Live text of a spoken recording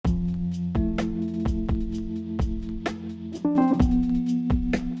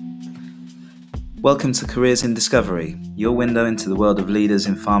Welcome to Careers in Discovery, your window into the world of leaders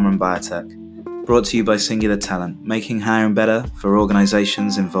in pharma and biotech. Brought to you by Singular Talent, making hiring better for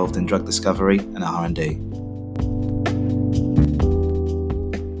organisations involved in drug discovery and R&D.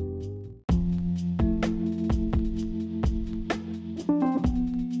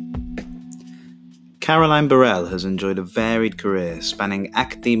 Caroline Burrell has enjoyed a varied career spanning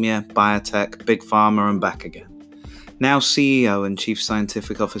academia, biotech, big pharma and back again. Now CEO and Chief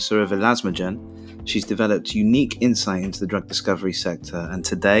Scientific Officer of Elasmagen, she's developed unique insight into the drug discovery sector, and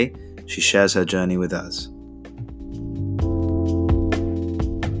today she shares her journey with us.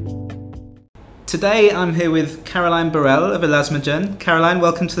 Today I'm here with Caroline Burrell of Elasmagen. Caroline,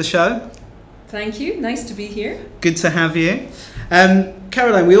 welcome to the show. Thank you, nice to be here. Good to have you.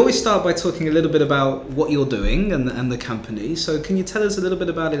 Caroline, we always start by talking a little bit about what you're doing and the company. So can you tell us a little bit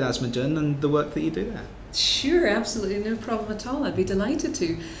about Elasmagen and the work that you do there? Sure, absolutely, no problem at all. I'd be delighted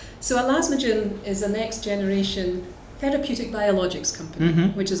to. So Elasmagen is a next generation therapeutic biologics company,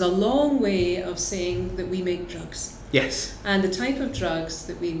 which is a long way of saying that we make drugs. Yes. And the type of drugs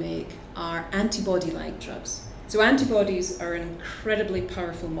that we make are antibody-like drugs. So antibodies are incredibly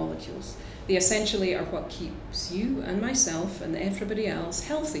powerful molecules. They essentially are what keeps you and myself and everybody else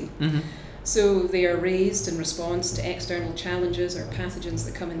healthy. So they are raised in response to external challenges or pathogens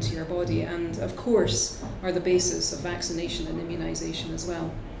that come into your body, and of course are the basis of vaccination and immunization as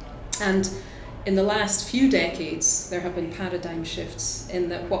well. And in the last few decades there have been paradigm shifts in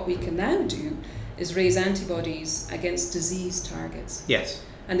that what we can now do is raise antibodies against disease targets. Yes.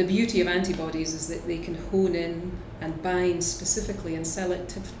 And the beauty of antibodies is that they can hone in and bind specifically and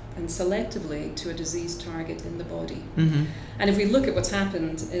selectively to a disease target in the body. And if we look at what's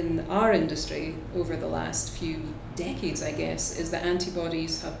happened in our industry over the last few decades, I guess, is that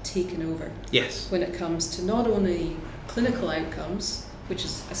antibodies have taken over. Yes. When it comes to not only clinical outcomes, which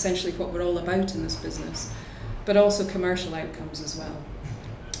is essentially what we're all about in this business, but also commercial outcomes as well.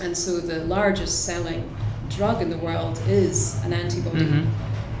 And so the largest selling drug in the world is an antibody.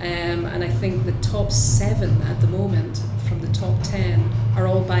 And I think the top 7 at the moment from the top 10 are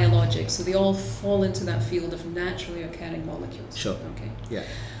all biologics, so they all fall into that field of naturally occurring molecules. Sure. Okay. Yeah.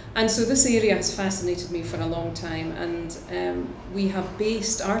 And so this area has fascinated me for a long time, and we have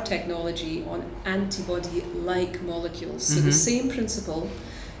based our technology on antibody-like molecules. So the same principle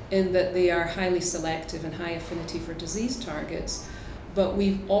in that they are highly selective and high affinity for disease targets, but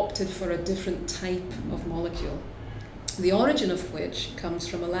we've opted for a different type of molecule, the origin of which comes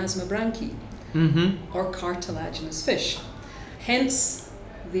from Elasma branchi, or cartilaginous fish. Hence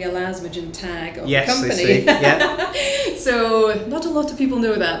the Elasmagen tag of the company. I see. Yeah. So not a lot of people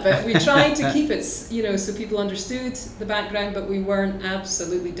know that, but we tried to keep it, so people understood the background, but we weren't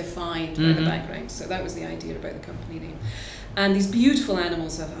absolutely defined by the background. So that was the idea about the company name. And these beautiful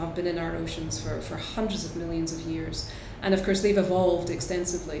animals have been in our oceans for hundreds of millions of years. And of course they've evolved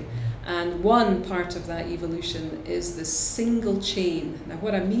extensively. And one part of that evolution is the single chain. Now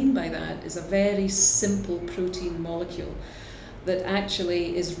what I mean by that is a very simple protein molecule that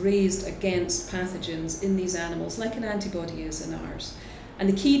actually is raised against pathogens in these animals, like an antibody is in ours. And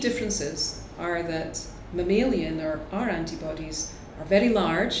the key differences are that mammalian, or our antibodies, are very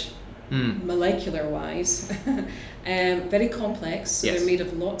large, molecular wise, very complex, so they're made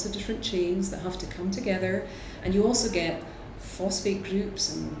of lots of different chains that have to come together, and you also get phosphate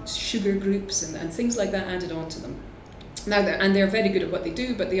groups and sugar groups and things like that added onto them. Now, they're very good at what they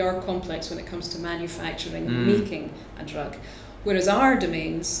do, but they are complex when it comes to manufacturing and making a drug. Whereas our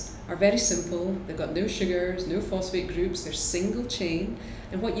domains are very simple, they've got no sugars, no phosphate groups, they're single chain,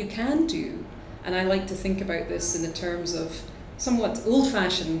 and what you can do, and I like to think about this in the terms of somewhat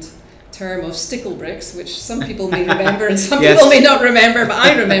old-fashioned term of stickle bricks, which some people may remember and some people may not remember, but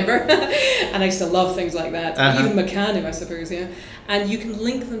I remember. And I used to love things like that, even Meccano, I suppose, yeah. And you can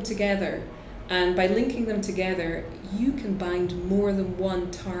link them together, and by linking them together, you can bind more than one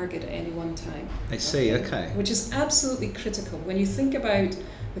target at any one time. I see, okay. Which is absolutely critical. When you think about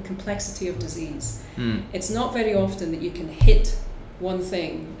the complexity of disease, it's not very often that you can hit one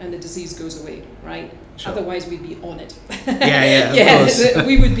thing and the disease goes away, right? Sure. Otherwise we'd be on it. Of course.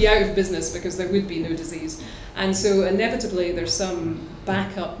 We would be out of business because there would be no disease. And so inevitably there's some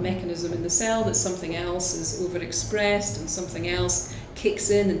backup mechanism in the cell that something else is overexpressed and something else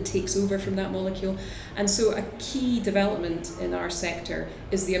kicks in and takes over from that molecule. And so a key development in our sector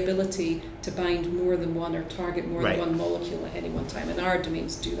is the ability to bind more than one or target more than one molecule at any one time. And our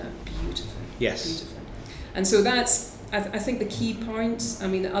domains do that beautifully. Yes. Beautifully. And so that's, I think, the key points. I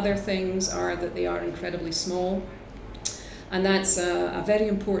mean, other things are that they are incredibly small. And that's a very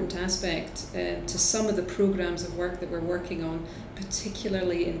important aspect to some of the programs of work that we're working on,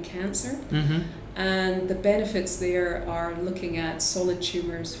 particularly in cancer. Mm-hmm. And the benefits there are looking at solid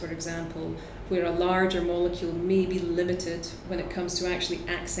tumours, for example, where a larger molecule may be limited when it comes to actually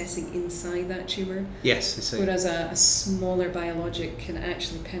accessing inside that tumour. Yes, I see. Whereas a smaller biologic can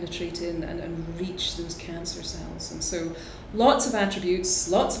actually penetrate in and reach those cancer cells. And so lots of attributes,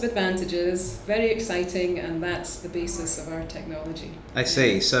 lots of advantages, very exciting, and that's the basis of our technology. I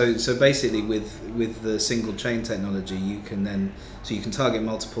see. So basically with the single chain technology, you can target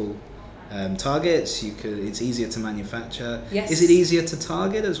multiple targets. It's easier to manufacture. Yes. Is it easier to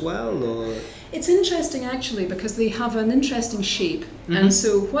target as well, or? It's interesting actually because they have an interesting shape, Mm-hmm. and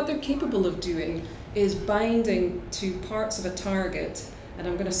so what they're capable of doing is binding to parts of a target. And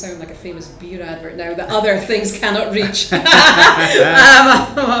I'm going to sound like a famous beer advert now that other things cannot reach. I'm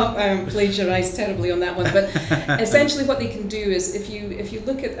plagiarised terribly on that one, but essentially what they can do is if you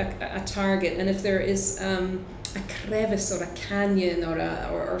look at a target, and if there is a crevice or a canyon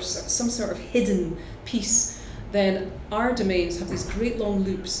or some sort of hidden piece, then our domains have these great long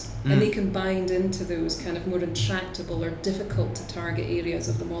loops, and they can bind into those kind of more intractable or difficult to target areas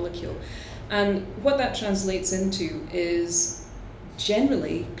of the molecule. And what that translates into is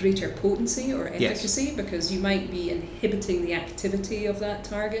generally greater potency or efficacy, yes, because you might be inhibiting the activity of that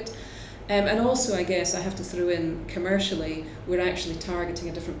target. And also, I guess I have to throw in commercially, we're actually targeting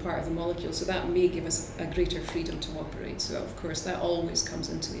a different part of the molecule, so that may give us a greater freedom to operate. So of course that always comes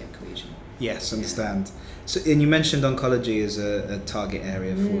into the equation. Yes, understand. Yeah. So, and you mentioned oncology as a target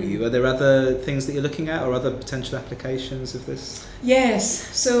area for you. Are there other things that you're looking at, or other potential applications of this?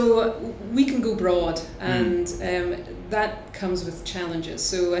 Yes, so we can go broad, and that comes with challenges.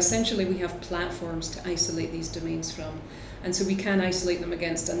 So essentially we have platforms to isolate these domains from. And so we can isolate them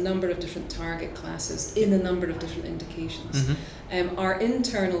against a number of different target classes in a number of different indications. Mm-hmm. Our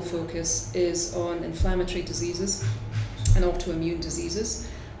internal focus is on inflammatory diseases and autoimmune diseases,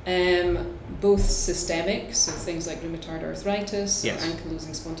 both systemic, so things like rheumatoid arthritis, yes, or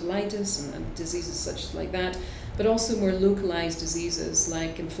ankylosing spondylitis and diseases such like that, but also more localized diseases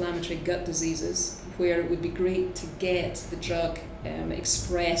like inflammatory gut diseases, where it would be great to get the drug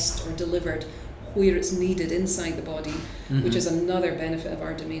expressed or delivered where it's needed inside the body, mm-hmm, which is another benefit of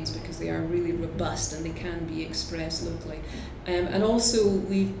our domains because they are really robust and they can be expressed locally. And also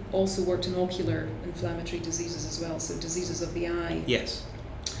we've also worked in ocular inflammatory diseases as well, so diseases of the eye. Yes.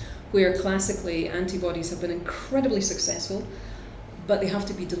 Where classically antibodies have been incredibly successful, but they have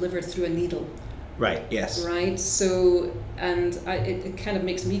to be delivered through a needle. Right, yes. Right, so, and it kind of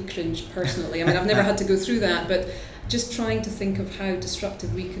makes me cringe personally. I mean, I've never had to go through that, but just trying to think of how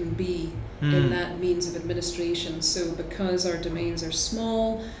disruptive we can be in that means of administration. So because our domains are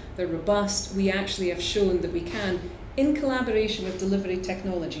small, they're robust, we actually have shown that we can, in collaboration with delivery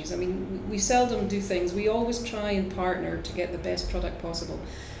technologies. I mean, we seldom do things, we always try and partner to get the best product possible,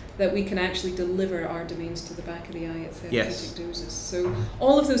 that we can actually deliver our domains to the back of the eye at therapeutic, yes, doses. So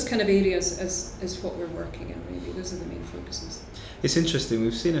all of those kind of areas is what we're working in, really. Those are the main focuses. It's interesting.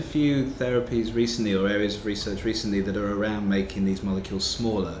 We've seen a few therapies recently, or areas of research recently, that are around making these molecules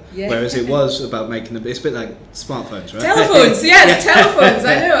smaller. Yeah. Whereas it was about making them. It's a bit like smartphones, right? Telephones, yes, yeah. Telephones.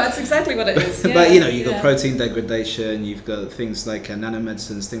 I know, that's exactly what it is. Yeah. But you've got protein degradation. You've got things like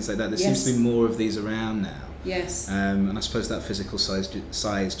nanomedicines, things like that. There, yes, seems to be more of these around now. Yes. And I suppose that physical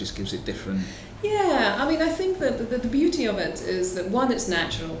size just gives it different. Yeah, I mean, I think that the beauty of it is that, one, it's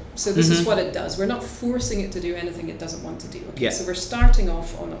natural. So this, mm-hmm, is what it does. We're not forcing it to do anything it doesn't want to do. Okay, yeah. So we're starting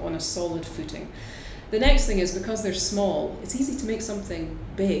off on a solid footing. The next thing is, because they're small, it's easy to make something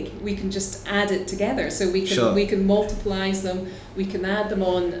big. We can just add it together. So we can, sure, we can multiplize them. We can add them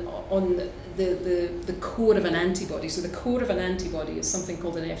on the core of an antibody. So the core of an antibody is something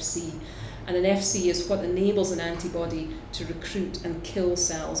called an FC. And an FC is what enables an antibody to recruit and kill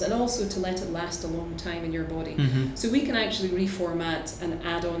cells, and also to let it last a long time in your body. Mm-hmm. So we can actually reformat and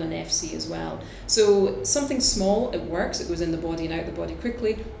add on an FC as well. So something small, it works, it goes in the body and out the body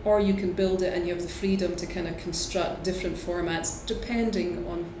quickly, or you can build it and you have the freedom to kind of construct different formats depending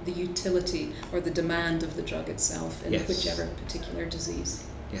on the utility or the demand of the drug itself in, yes, whichever particular disease.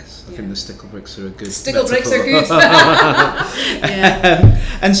 Yes, I think the stickle bricks are a good. Stickle bricks are good. Yeah.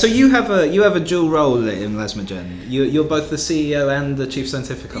 And so you have a dual role in Lasmagen. You're both the CEO and the Chief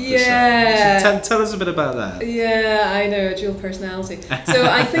Scientific Officer. Yeah. So tell us a bit about that. Yeah, I know, dual personality. So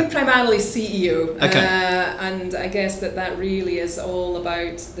I think primarily CEO. Okay. And I guess that really is all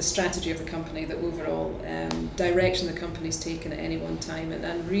about the strategy of the company, the overall direction the company's taken at any one time,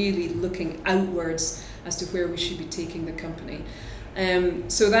 and really looking outwards as to where we should be taking the company.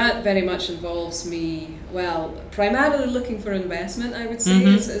 So that very much involves me, well, primarily looking for investment, I would say,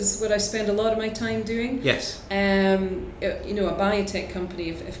 is what I spend a lot of my time doing. Yes. You know, a biotech company,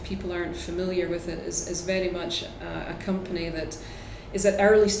 if people aren't familiar with it, is very much a company that is at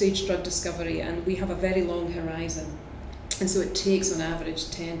early stage drug discovery, and we have a very long horizon. And so it takes on average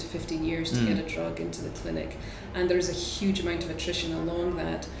 10 to 15 years to get a drug into the clinic, and there's a huge amount of attrition along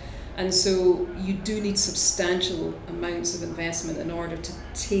that. And so you do need substantial amounts of investment in order to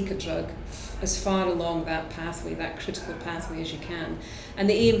take a drug as far along that pathway, that critical pathway, as you can. And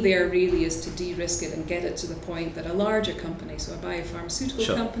the aim there really is to de-risk it and get it to the point that a larger company, so a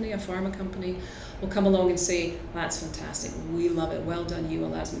biopharmaceutical company, a pharma company, will come along and say, that's fantastic, we love it, well done you,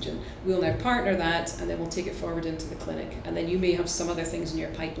 Elasmogen. We'll now partner that, and then we'll take it forward into the clinic. And then you may have some other things in your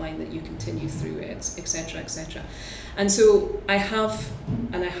pipeline that you continue through it, etc., etc. And so I have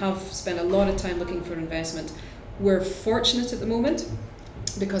spent a lot of time looking for investment. We're fortunate at the moment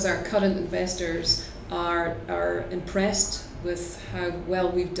because our current investors are impressed with how well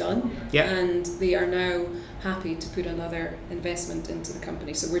we've done, and they are now happy to put another investment into the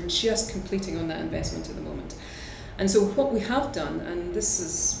company. So we're just completing on that investment at the moment. And so what we have done, and this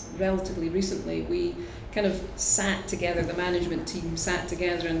is relatively recently, we kind of sat together, the management team sat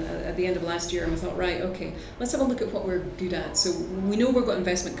together and at the end of last year, and we thought, right, okay, let's have a look at what we're good at. So we know we've got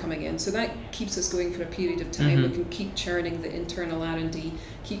investment coming in, so that keeps us going for a period of time. We can keep churning the internal R&D,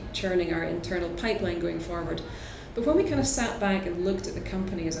 keep churning our internal pipeline going forward. But when we kind of sat back and looked at the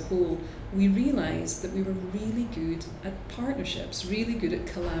company as a whole, we realised that we were really good at partnerships, really good at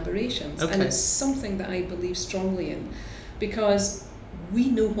collaborations. And it's something that I believe strongly in, because we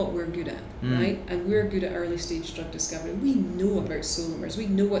know what we're good at, right? And we're good at early stage drug discovery. We know about solomers, we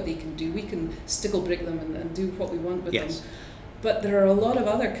know what they can do, we can stickle brick them and do what we want with them. But there are a lot of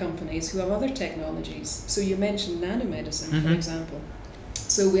other companies who have other technologies. So you mentioned nanomedicine, for example.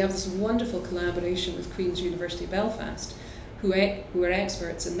 So we have this wonderful collaboration with Queen's University Belfast, who are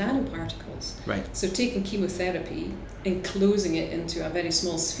experts in nanoparticles. Right. So taking chemotherapy, enclosing it into a very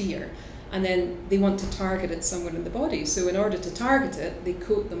small sphere, and then they want to target it somewhere in the body. So in order to target it, they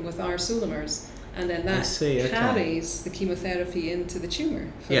coat them with our solomers, and then that carries the chemotherapy into the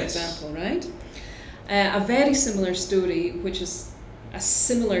tumour, for example, right? A very similar story, which is a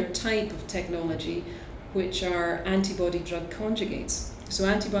similar type of technology, which are antibody drug conjugates. So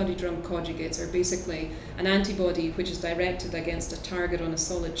antibody drug conjugates are basically an antibody which is directed against a target on a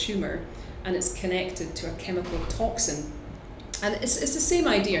solid tumour, and it's connected to a chemical toxin. And it's the same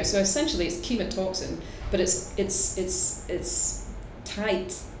idea. So essentially it's chemotoxin, but it's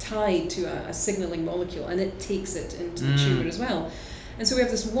tied to a signalling molecule, and it takes it into the tumour as well. And so we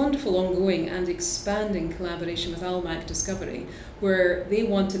have this wonderful ongoing and expanding collaboration with Almac Discovery, where they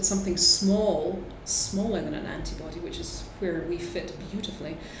wanted something smaller than an antibody, which is where we fit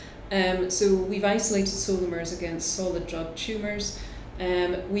beautifully. So we've isolated solomers against solid drug tumours.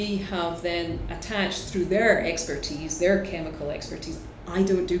 We have then attached, through their expertise, their chemical expertise. I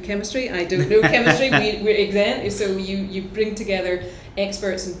don't do chemistry, I don't know chemistry, we're exempt. So you bring together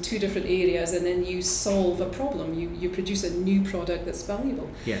experts in two different areas, and then you solve a problem. You produce a new product that's valuable.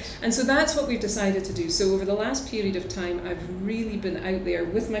 Yes. And so that's what we've decided to do. So over the last period of time, I've really been out there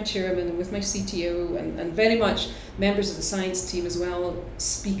with my chairman and with my CTO and very much members of the science team as well,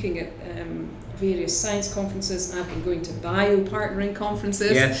 speaking at various science conferences. I've been going to bio-partnering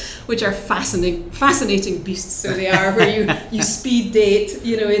conferences, which are fascinating beasts. So they are, where you speed date,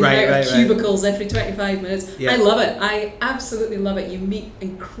 in and out of cubicles every 25 minutes. I love it. I absolutely love it. You meet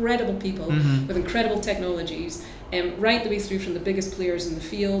incredible people with incredible technologies, right the way through from the biggest players in the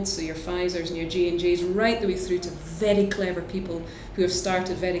field, so your Pfizers and your J&Js, right the way through to very clever people who have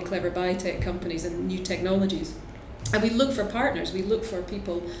started very clever biotech companies and new technologies. And we look for partners, we look for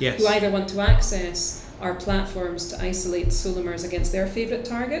people who either want to access our platforms to isolate solomers against their favourite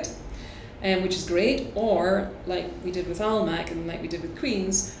target, which is great, or like we did with Almac and like we did with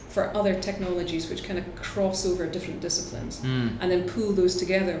Queen's, for other technologies which kind of cross over different disciplines, and then pool those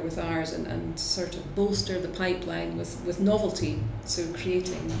together with ours and sort of bolster the pipeline with novelty, so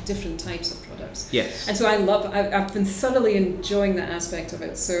creating different types of products. Yes. And so I've been thoroughly enjoying that aspect of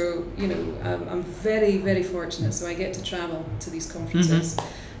it. So, I'm very, very fortunate, so I get to travel to these conferences.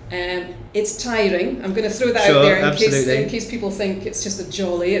 It's tiring. I'm going to throw that out there in case people think it's just a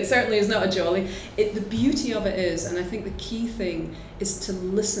jolly. It certainly is not a jolly. The beauty of it is, and I think the key thing is to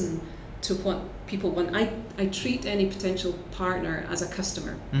listen to what people want. I treat any potential partner as a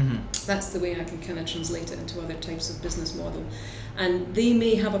customer. That's the way I can kind of translate it into other types of business model. And they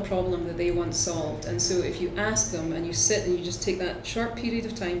may have a problem that they want solved. And so if you ask them and you sit and you just take that short period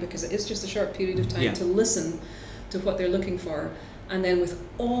of time, because it is just a short period of time, to listen to what they're looking for, And then with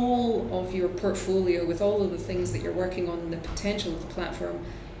all of your portfolio, with all of the things that you're working on and the potential of the platform,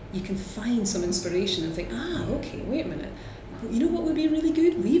 you can find some inspiration and think, okay, wait a minute. You know what would be really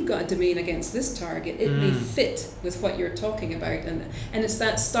good? We've got a domain against this target. It may fit with what you're talking about. And it's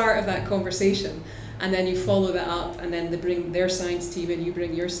that start of that conversation. And then you follow that up, and then they bring their science team in, you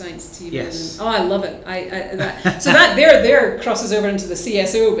bring your science team in. And, I love it. So that there crosses over into the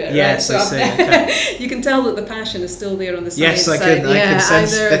CSO bit, yes, right? So okay. You can tell that the passion is still there on the science side. Yes, I can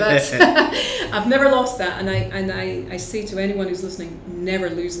sense that. I've never lost that, and I say to anyone who's listening, never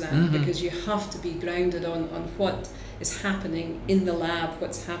lose that, because you have to be grounded on what is happening in the lab,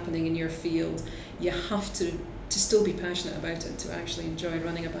 what's happening in your field. You have to still be passionate about it to actually enjoy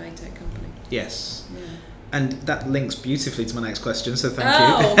running a biotech company. Yes. Yeah. And that links beautifully to my next question, so thank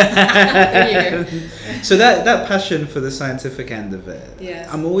you. There you go. So that passion for the scientific end of it, yes.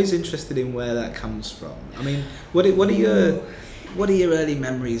 I'm always interested in where that comes from. I mean, what are your early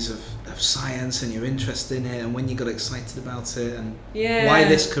memories of science and your interest in it, and when you got excited about it, and why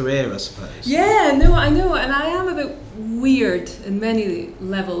this career, I suppose? Yeah, no, I know, and I am a bit weird in many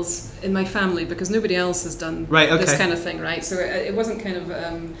levels in my family because nobody else has done this kind of thing, right? So it wasn't kind of,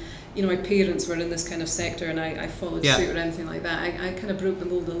 my parents were in this kind of sector and I followed suit or anything like that. I kind of broke the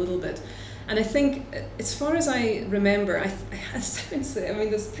mold a little bit. And I think, as far as I remember,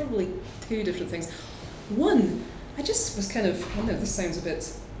 there's probably two different things. One, I just was kind of, I know this sounds a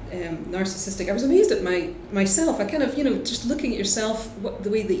bit narcissistic. I was amazed at myself. I kind of, just looking at yourself, the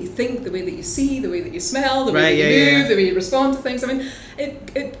way that you think, the way that you see, the way that you smell, the way that you move, the way you respond to things. I mean,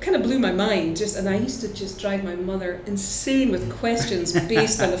 it kind of blew my mind. And I used to just drive my mother insane with questions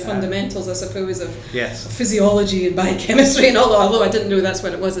based on the fundamentals, I suppose, of physiology and biochemistry. And although I didn't know that's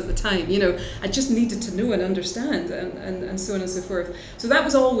what it was at the time, I just needed to know and understand, and so on and so forth. So that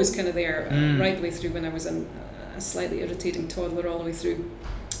was always kind of there right the way through when I was a slightly irritating toddler all the way through.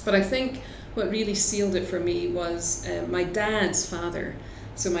 But I think what really sealed it for me was my dad's father,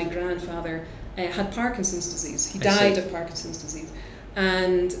 so my grandfather, had Parkinson's disease. He died of Parkinson's disease.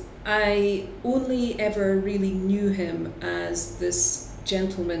 And I only ever really knew him as this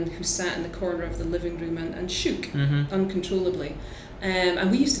gentleman who sat in the corner of the living room and shook uncontrollably. And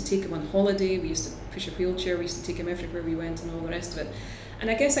we used to take him on holiday, we used to push a wheelchair, we used to take him everywhere we went and all the rest of it.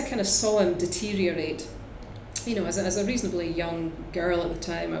 And I guess I kind of saw him deteriorate. As a reasonably young girl at the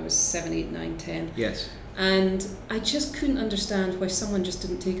time, I was 7, 8, 9, 10. Yes. And I just couldn't understand why someone just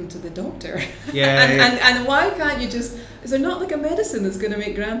didn't take him to the doctor. Yeah. And why can't you just, is there not like a medicine that's going to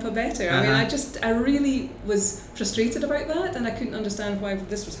make Grandpa better? I mean, I really was frustrated about that, and I couldn't understand why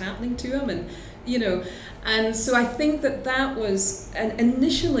this was happening to him. And so I think that was, and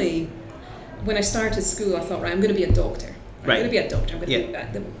initially, when I started school, I thought, right, I'm going to be a doctor. I'm going to be a doctor. I'm going to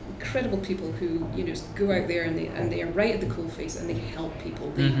be the incredible people who go out there and they are right at the coalface and they help people.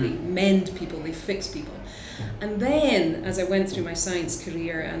 They mend people. They fix people. And then, as I went through my science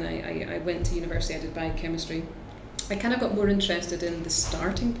career and I went to university, I did biochemistry. I kind of got more interested in the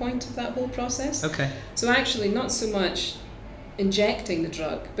starting point of that whole process. Okay. So actually, not so much injecting the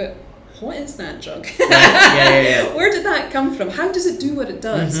drug, but what is that drug? Yeah. Where did that come from? How does it do what it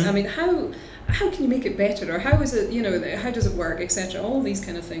does? I mean, how can you make it better, or how is it, how does it work, etc. All these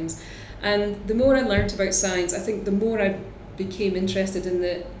kind of things. And the more I learned about science, I think the more I became interested in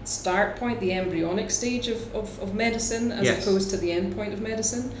the start point, the embryonic stage of medicine, as opposed to the end point of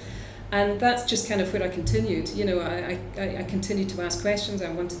medicine. And that's just kind of where I continued. I continued to ask questions. I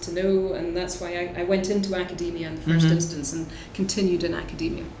wanted to know, and that's why I went into academia in the first instance and continued in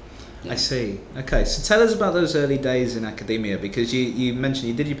academia. Yeah. I see. Okay, so tell us about those early days in academia, because you mentioned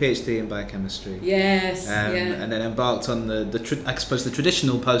you did your PhD in biochemistry. Yes. And then embarked on the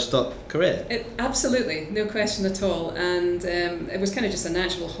traditional postdoc career. Absolutely, no question at all. And it was kind of just a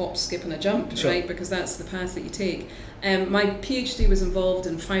natural hop, skip, and a jump, right? Because that's the path that you take. My PhD was involved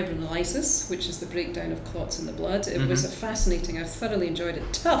in fibrinolysis, which is the breakdown of clots in the blood. It was a fascinating, I thoroughly enjoyed it.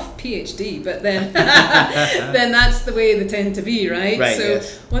 Tough PhD, but then then that's the way they tend to be, right?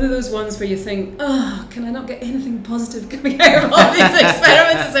 One of those ones where you think, can I not get anything positive coming out of all these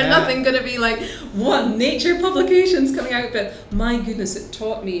experiments? Is there nothing going to be like Nature publications coming out? But my goodness, it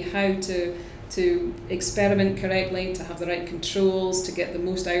taught me how to experiment correctly, to have the right controls, to get the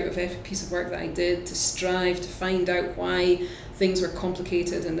most out of every piece of work that I did, to strive to find out why things were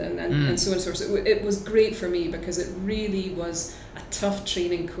complicated and so on and so forth. It was great for me because it really was a tough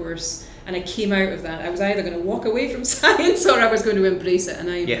training course, and I came out of that. I was either going to walk away from science or I was going to embrace it, and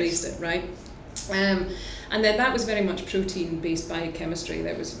I embraced it, right? And then that was very much protein-based biochemistry.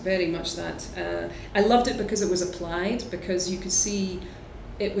 That was very much that. I loved it because it was applied, because you could see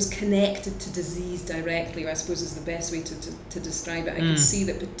it was connected to disease directly, I suppose is the best way to describe it. I could see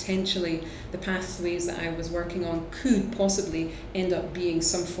that potentially the pathways that I was working on could possibly end up being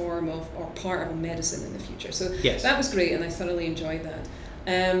some form of, or part of a medicine in the future. So that was great, and I thoroughly enjoyed that.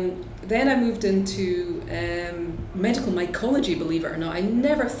 Then I moved into medical mycology, believe it or not. I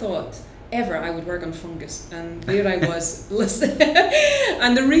never thought ever I would work on fungus, and there I was listening.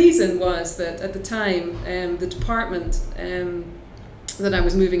 And the reason was that at the time the department that I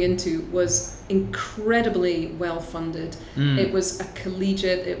was moving into was incredibly well funded. It was a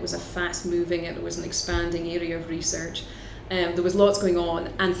collegiate, it was a fast moving, it was an expanding area of research. There was lots going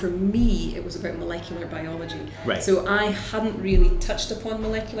on, and for me it was about molecular biology. Right. So I hadn't really touched upon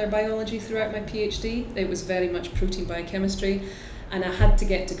molecular biology throughout my PhD. It was very much protein biochemistry, and I had to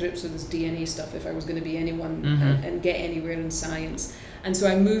get to grips with this DNA stuff if I was going to be anyone and get anywhere in science. And so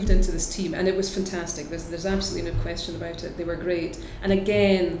I moved into this team, and it was fantastic. There's absolutely no question about it. They were great. And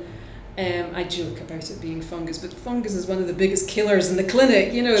again, I joke about it being fungus, but fungus is one of the biggest killers in the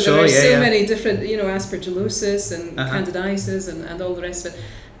clinic. You know, there are so many different, you know, aspergillosis and candidiasis and all the rest of it.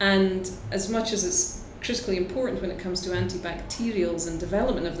 And as much as it's critically important when it comes to antibacterials and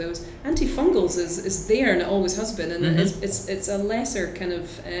development of those, antifungals is there, and it always has been. And it's a lesser kind of,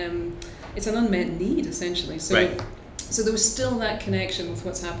 it's an unmet need essentially. So there was still that connection with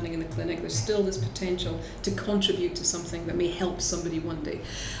what's happening in the clinic. There's still this potential to contribute to something that may help somebody one day.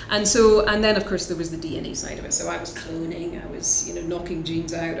 And then of course there was the DNA side of it. So I was cloning, I was, you know, knocking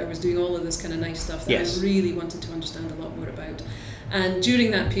genes out, I was doing all of this kind of nice stuff that I really wanted to understand a lot more about. And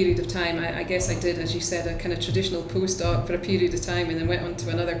during that period of time, I guess I did, as you said, a kind of traditional postdoc for a period of time, and then went on to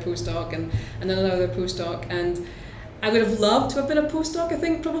another postdoc and another postdoc. And I would have loved to have been a postdoc, I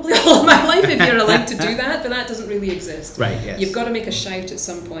think, probably all of my life, if you're allowed to do that, but that doesn't really exist. Right, yes. You've got to make a shout at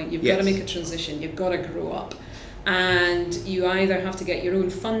some point. You've got to make a transition. You've got to grow up. And you either have to get your own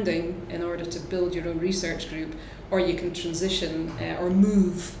funding in order to build your own research group, or you can transition or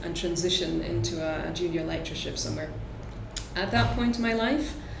move and transition into a junior lectureship somewhere. At that point in my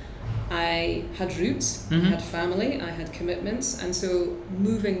life, I had roots, I had family, I had commitments, and so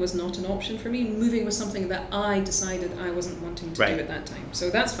moving was not an option for me. Moving was something that I decided I wasn't wanting to do at that time. So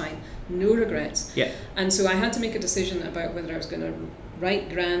that's fine, no regrets. Yeah. And so I had to make a decision about whether I was going to write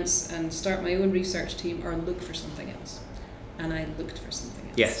grants and start my own research team or look for something else. And I looked for something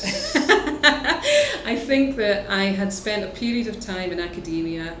else. Yes. I think that I had spent a period of time in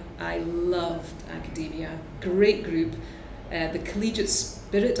academia. I loved academia, great group. The collegiate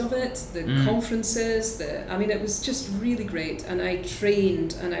spirit of it, the conferences, it was just really great. And I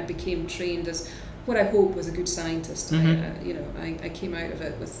trained, and I became trained as what I hope was a good scientist. I came out of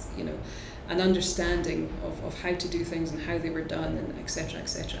it with, you know, an understanding of how to do things and how they were done, and et cetera,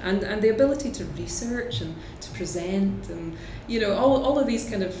 and the ability to research and to present, and you know, all of these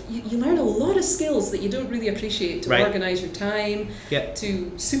kind of, you learn a lot of skills that you don't really appreciate, to organize your time,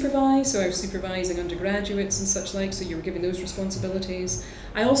 to supervise. So I was supervising undergraduates and such like, so you were given those responsibilities.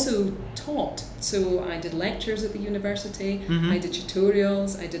 I also taught, so I did lectures at the university, I did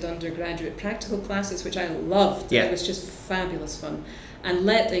tutorials, I did undergraduate practical classes, which I loved. It was just fabulous fun. And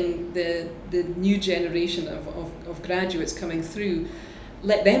letting the new generation of graduates coming through,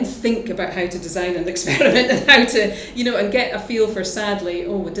 let them think about how to design an experiment and how to, you know, and get a feel for, sadly,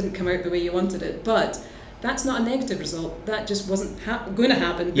 it didn't come out the way you wanted it. But that's not a negative result. That just wasn't going to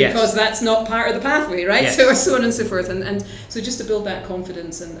happen because that's not part of the pathway, right? Yes. So on and so forth. And so just to build that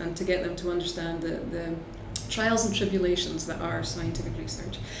confidence and to get them to understand the trials and tribulations that are scientific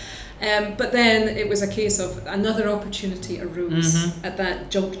research. But then it was a case of another opportunity arose at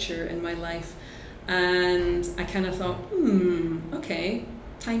that juncture in my life, and I kind of thought, okay,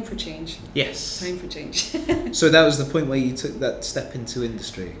 time for change. Yes. Time for change. So that was the point where you took that step into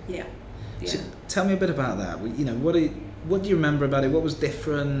industry. Yeah. So tell me a bit about that. You know, what do you remember about it? What was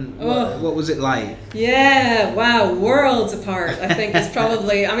different? What was it like? Yeah, wow, worlds apart. I think it's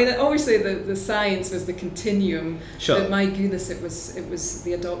probably, obviously the science was the continuum, but my goodness, it was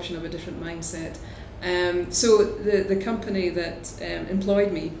the adoption of a different mindset. So the company that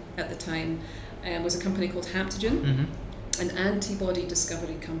employed me at the time was a company called Haptogen, an antibody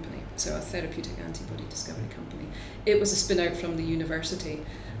discovery company, so a therapeutic antibody discovery company. It was a spin out from the university.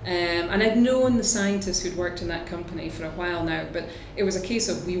 And I'd known the scientists who'd worked in that company for a while now, but it was a case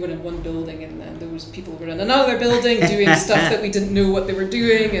of we were in one building and those people were in another building doing stuff that we didn't know what they were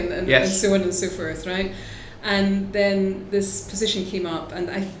doing, and so on and so forth, right? And then this position came up,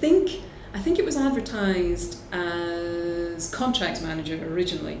 and I think it was advertised as contract manager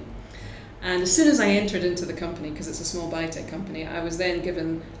originally. And as soon as I entered into the company, because it's a small biotech company, I was then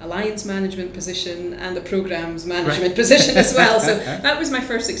given alliance management position and a programs management position as well. So that was my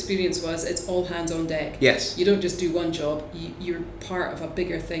first experience. Was it's all hands on deck. Yes. You don't just do one job. You're part of a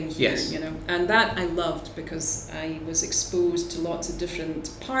bigger thing here. Yes. You know, and that I loved because I was exposed to lots of different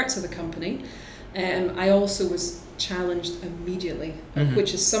parts of the company. I also was challenged immediately,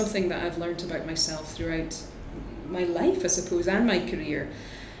 which is something that I've learned about myself throughout my life, I suppose, and my career.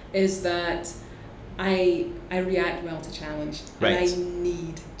 Is that I react well to challenge, right. and I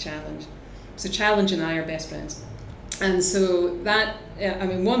need challenge. So challenge and I are best friends. And so that, I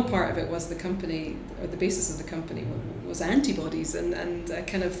mean, one part of it was the company, or the basis of the company was antibodies, and I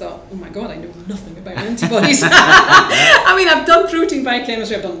kind of thought, oh my God, I know nothing about antibodies. I mean, I've done protein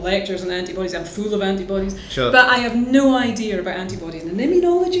biochemistry, I've done lectures on antibodies, I'm full of antibodies, sure. But I have no idea about antibodies. And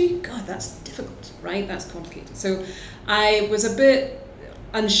immunology, God, that's difficult, right? That's complicated. So I was a bit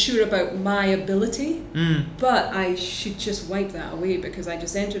unsure about my ability, but I should just wipe that away because I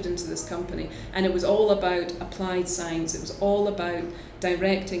just entered into this company and it was all about applied science. It was all about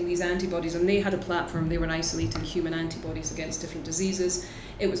directing these antibodies, and they had a platform. They were isolating human antibodies against different diseases.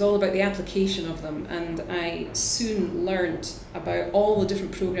 It was all about the application of them, and I soon learned about all the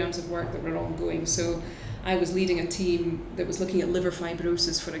different programs of work that were ongoing. So I was leading a team that was looking at liver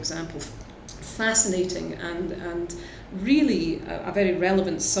fibrosis, for example. Fascinating and really a very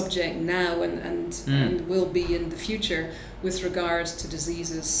relevant subject now and will be in the future with regards to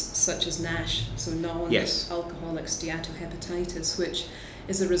diseases such as NASH, so non-alcoholic steatohepatitis, which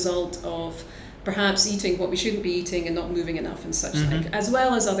is a result of perhaps eating what we shouldn't be eating and not moving enough and such like, as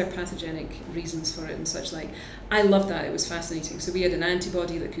well as other pathogenic reasons for it and such like. I loved that, it was fascinating. So we had an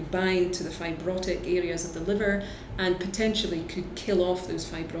antibody that could bind to the fibrotic areas of the liver and potentially could kill off those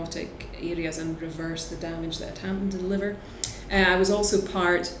fibrotic areas and reverse the damage that had happened in the liver. I was also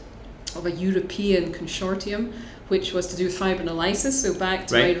part of a European consortium which was to do with fibrinolysis, so back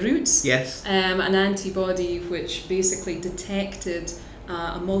to my roots. Yes. An antibody which basically detected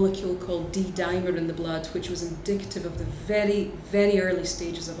a molecule called D-dimer in the blood, which was indicative of the very, very early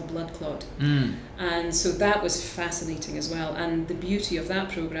stages of a blood clot. And so that was fascinating as well. And the beauty of that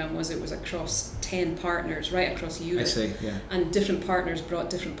program was it was across 10 partners right across Europe. I see, yeah. And different partners brought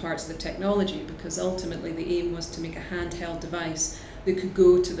different parts of the technology, because ultimately the aim was to make a handheld device that could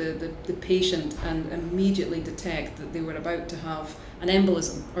go to the patient and immediately detect that they were about to have an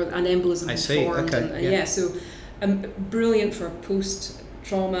embolism, or an embolism formed. Okay. And, yeah, so brilliant for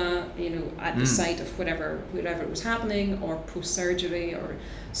post-trauma, at the site of wherever it was happening, or post-surgery, or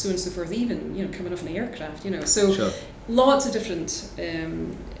so on and so forth, even, coming off an aircraft, So sure. Lots of different,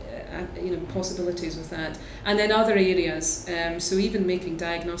 possibilities with that. And then other areas, so even making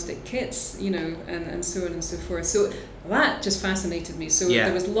diagnostic kits, and so on and so forth. So that just fascinated me. So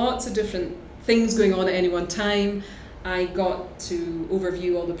there was lots of different things going on at any one time. I got to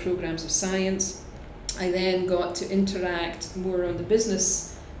overview all the programs of science. I then got to interact more on the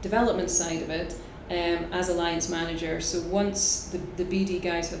business development side of it as alliance manager. So once the BD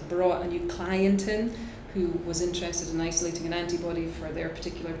guys had brought a new client in who was interested in isolating an antibody for their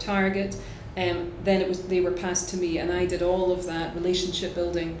particular target, then they were passed to me, and I did all of that relationship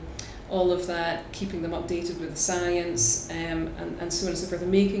building, all of that, keeping them updated with the science, and so on and so forth,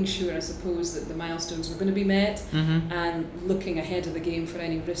 and making sure, I suppose, that the milestones were going to be met, and looking ahead of the game for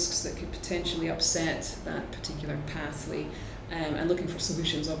any risks that could potentially upset that particular pathway, and looking for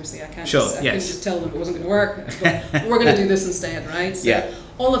solutions. Obviously, I couldn't just tell them it wasn't going to work, but we're going to do this instead, right? So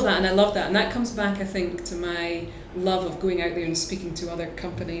all of that, and I love that, and that comes back, I think, to my love of going out there and speaking to other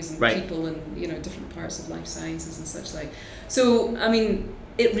companies and people in different parts of life sciences and such like. So, I mean,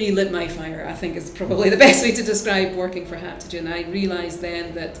 it really lit my fire, I think, is probably the best way to describe working for Haptogen. I realised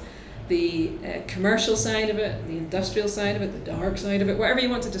then that the commercial side of it, the industrial side of it, the dark side of it, whatever you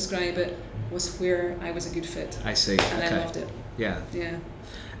want to describe it, was where I was a good fit. I see. And I loved it. Yeah. Yeah.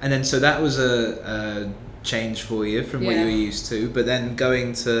 And then, so that was a change for you from what you were used to, but then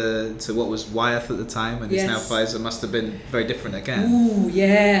going to what was Wyeth at the time, and it's now Pfizer, must have been very different again. Ooh,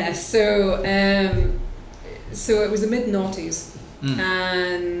 yeah. So it was the mid-noughties,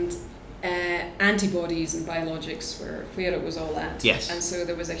 and antibodies and biologics were where it was all at. Yes. And so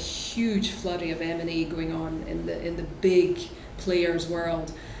there was a huge flurry of M&A going on in the big players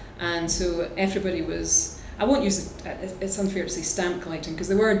world, and so everybody was, I won't use it's unfair to say stamp collecting, because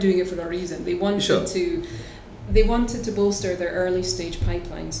they weren't doing it for a reason. They wanted to bolster their early stage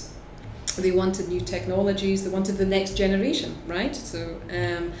pipelines. They wanted new technologies. They wanted the next generation, right? So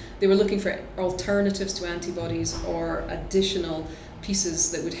they were looking for alternatives to antibodies, or additional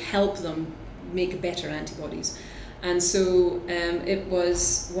pieces that would help them make better antibodies. And so it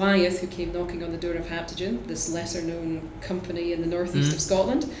was Wyeth who came knocking on the door of Haptogen, this lesser known company in the northeast of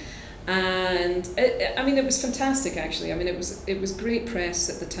Scotland. And it was fantastic actually. I mean, it was great press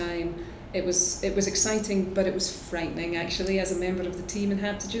at the time. It was exciting, but it was frightening actually as a member of the team in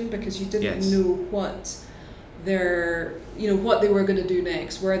Haptogen, because you didn't know what what they were going to do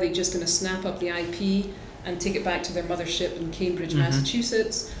next. Were they just going to snap up the IP and take it back to their mothership in Cambridge,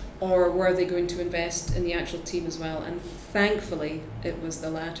 Massachusetts, or were they going to invest in the actual team as well? And thankfully, it was the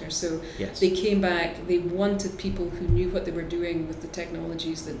latter. So they came back. They wanted people who knew what they were doing with the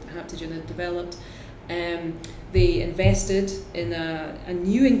technologies that Haptogen had developed. They invested in a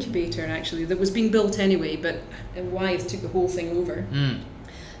new incubator actually that was being built anyway, but Wyeth took the whole thing over.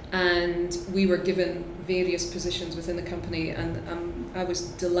 And we were given various positions within the company, and I was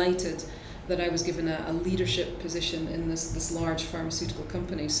delighted that I was given a leadership position in this large pharmaceutical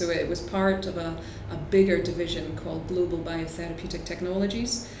company. So it was part of a bigger division called Global Biotherapeutic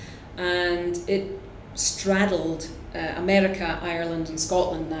Technologies, and it straddled America, Ireland and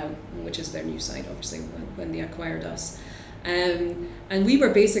Scotland now, which is their new site obviously when they acquired us. And we were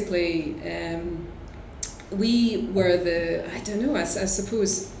basically, we were I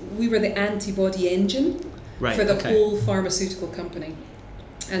suppose we were the antibody engine for the whole pharmaceutical company.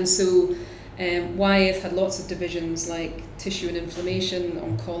 And so Wyeth had lots of divisions like tissue and inflammation,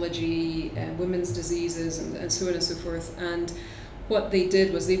 oncology, women's diseases, and so on and so forth. And what they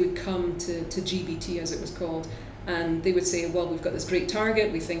did was they would come to GBT, as it was called, and they would say, well, we've got this great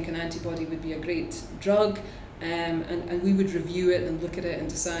target, we think an antibody would be a great drug, and we would review it and look at it and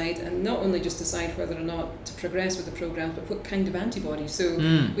decide, and not only just decide whether or not to progress with the program, but what kind of antibody. So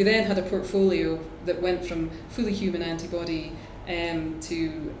we then had a portfolio that went from fully human antibody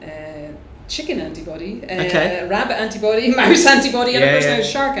to chicken antibody, rabbit antibody, mouse antibody, and of course now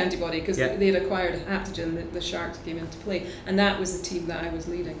shark antibody, because they had acquired Haptogen, the sharks came into play, and that was the team that I was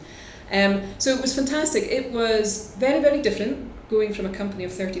leading. So it was fantastic. It was very, very different going from a company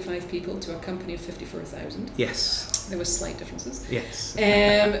of 35 people to a company of 54,000. Yes. There was slight differences. Yes.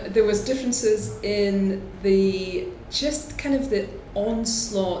 There was differences in the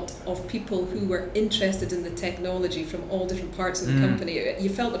onslaught of people who were interested in the technology from all different parts of the company. You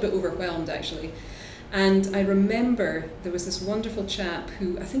felt a bit overwhelmed actually. And I remember there was this wonderful chap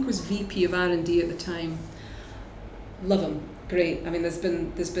who I think was VP of R&D at the time. Love him, great. I mean, there's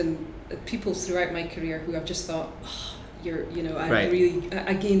been people throughout my career who I've just thought,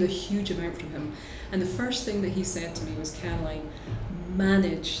 I gained a huge amount from him. And the first thing that he said to me was, Caroline,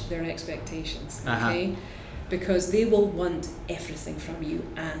 manage their expectations, okay? Because they will want everything from you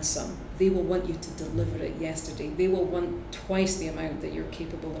and some. They will want you to deliver it yesterday. They will want twice the amount that you're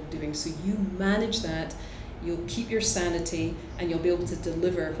capable of doing. So you manage that, you'll keep your sanity, and you'll be able to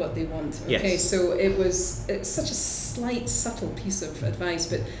deliver what they want. Okay, so it's such a slight, subtle piece of advice,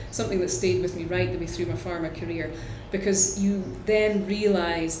 but something that stayed with me right the way through my pharma career, because you then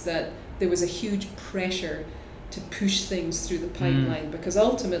realize that there was a huge pressure to push things through the pipeline, because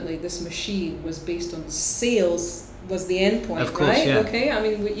ultimately this machine was based on sales was the end point, of course, right? Yeah. Okay, I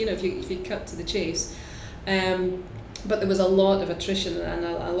mean, if you cut to the chase. But there was a lot of attrition and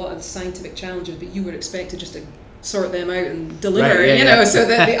a lot of scientific challenges, but you were expected just to sort them out and deliver, so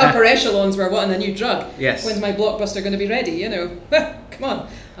that the upper echelons were wanting a new drug. Yes. When's my blockbuster going to be ready? Come on,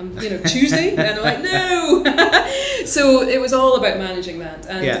 Tuesday? And I'm like, no! So it was all about managing that.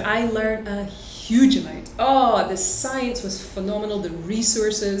 And I learned a huge amount. Oh, the science was phenomenal, the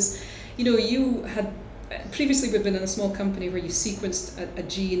resources. You had previously we've been in a small company where you sequenced a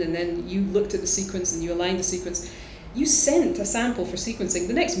gene and then you looked at the sequence and you aligned the sequence. You sent a sample for sequencing.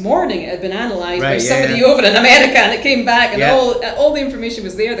 The next morning it had been analysed by somebody over in America, and it came back, and all the information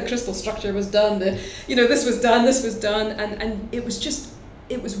was there. The crystal structure was done. This was done, and it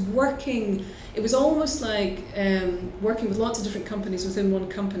was working. It was almost like working with lots of different companies within one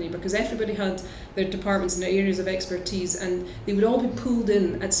company, because everybody had their departments and their areas of expertise, and they would all be pulled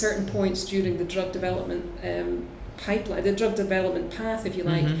in at certain points during the drug development pipeline, the drug development path, if you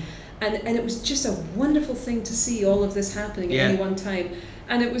like. And it was just a wonderful thing to see all of this happening at any one time.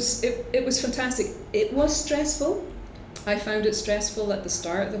 And it was fantastic. It was stressful. I found it stressful at the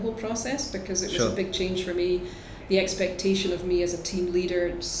start of the whole process, because it was a big change for me. The expectation of me as a team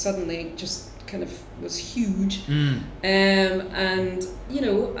leader suddenly just kind of was huge. And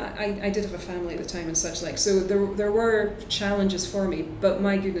I did have a family at the time and such like, so there were challenges for me, but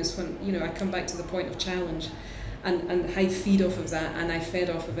my goodness, when I come back to the point of challenge, and high feed off of that, and I fed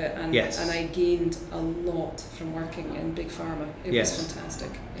off of it, and Yes. and I gained a lot from working in big pharma. It Yes. was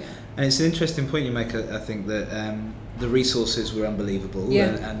fantastic. Yeah. And it's an interesting point you make. I think that the resources were unbelievable,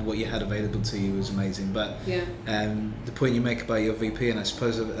 Yeah. and what you had available to you was amazing. But Yeah. the point you make about your VP, and I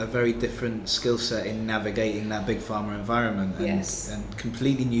suppose a very different skill set in navigating that big pharma environment, and, Yes. and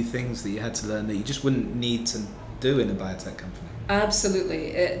completely new things that you had to learn that you just wouldn't need to do in a biotech company.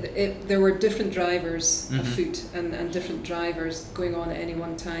 Absolutely. There were different drivers Mhm. afoot and different drivers going on at any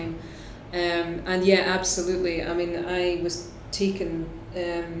one time. And yeah, absolutely. I mean, I was taken,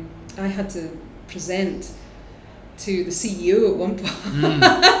 I had to present to the CEO at one point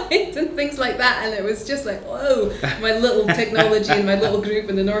and things like that, and it was just like, whoa, my little technology and my little group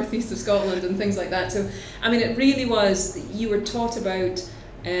in the northeast of Scotland and things like that. So I mean, it really was, you were taught about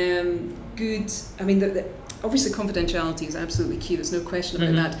good, I mean, obviously confidentiality is absolutely key, there's no question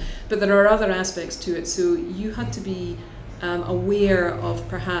about that, but there are other aspects to it. So you had to be aware of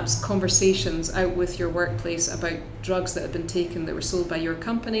perhaps conversations out with your workplace about drugs that had been taken that were sold by your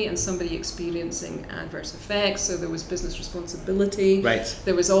company and somebody experiencing adverse effects. So there was business responsibility. Right.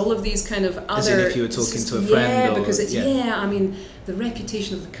 There was all of these kind of other. As in if you were talking to a friend. Yeah, or, because it's yeah. I mean, the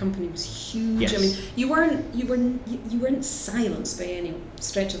reputation of the company was huge. Yes. I mean, you weren't silenced by any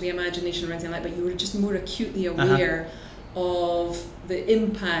stretch of the imagination or anything like that, but you were just more acutely aware of the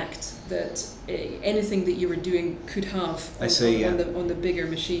impact that anything that you were doing could have on the bigger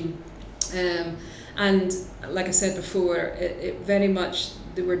machine. And like I said before, it very much,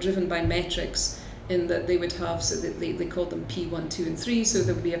 they were driven by metrics in that they would have, so that they called them P1, 2 and 3, so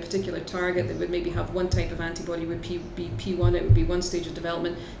there would be a particular target that would maybe have one type of antibody would be P1, it would be one stage of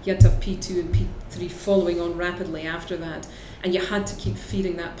development, you had to have P2 and P3 following on rapidly after that, and you had to keep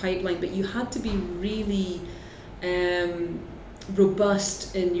feeding that pipeline, but you had to be really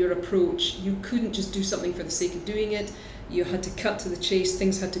robust in your approach. You couldn't just do something for the sake of doing it. You had to cut to the chase.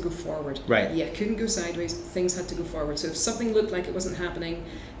 Things had to go forward. Right. Yeah, couldn't go sideways. Things had to go forward. So if something looked like it wasn't happening,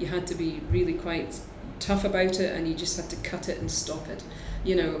 you had to be really quite tough about it, and you just had to cut it and stop it.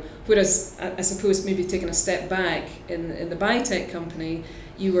 You know, whereas I suppose maybe taking a step back in the biotech company,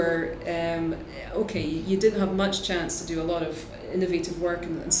 you were okay. You didn't have much chance to do a lot of innovative work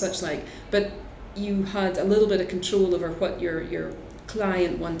and such like, but you had a little bit of control over what your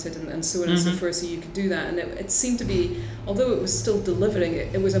client wanted and so on and so forth, so you could do that. And it seemed to be, although it was still delivering,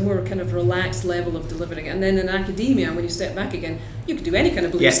 it was a more kind of relaxed level of delivering. And then in academia, when you step back again, you could do any kind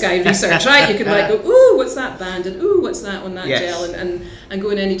of blue sky research, right? You could like go, ooh, what's that band? And ooh, what's that on that gel? And go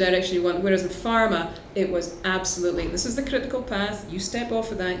in any direction you want. Whereas in pharma, it was absolutely, this is the critical path. You step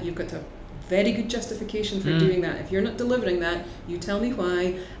off of that, you've got to very good justification for doing that. If you're not delivering that, you tell me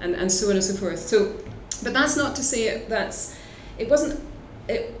why, and so on and so forth. So, but that's not to say it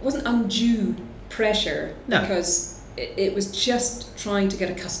wasn't undue pressure, because it was just trying to get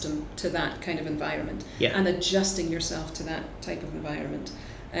accustomed to that kind of environment and adjusting yourself to that type of environment.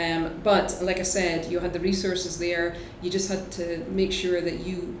 But like I said, you had the resources there. You just had to make sure that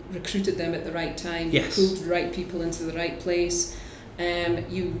you recruited them at the right time. You pulled the right people into the right place.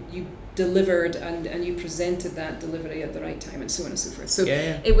 You delivered and you presented that delivery at the right time, and so on and so forth. So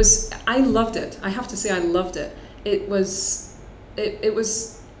it was, I loved it. I have to say I loved it. It was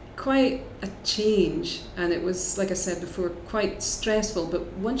quite a change, and it was, like I said before, quite stressful, but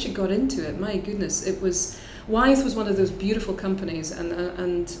once you got into it, my goodness, Wyeth was one of those beautiful companies,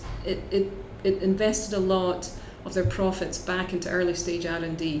 and it invested a lot of their profits back into early stage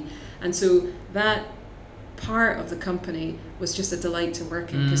R&D, and so that part of the company was just a delight to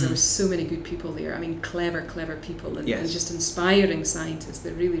work in, because there were so many good people there. I mean, clever people, and just inspiring scientists.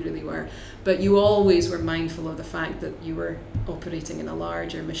 They really, really were. But you always were mindful of the fact that you were operating in a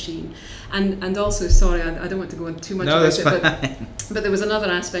larger machine. And also, sorry, I don't want to go on too much about it, but there was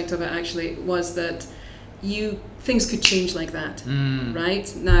another aspect of it actually, was that things could change like that,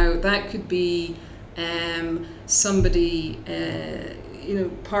 right? Now, that could be somebody,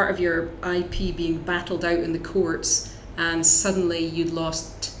 part of your IP being battled out in the courts, and suddenly you'd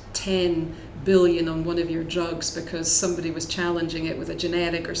lost 10 billion on one of your drugs because somebody was challenging it with a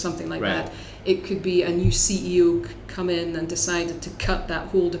generic or something like that. It could be a new CEO come in and decided to cut that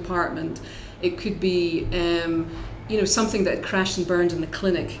whole department. It could be something that had crashed and burned in the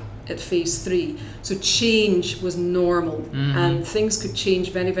clinic at phase 3. So change was normal, and things could change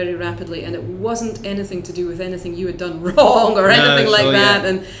very, very rapidly, and it wasn't anything to do with anything you had done wrong or anything like that,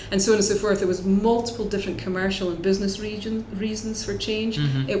 and so on and so forth. There was multiple different commercial and business reasons for change.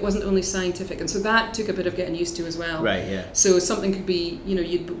 It wasn't only scientific, and so that took a bit of getting used to as well. Right, yeah. So something could be,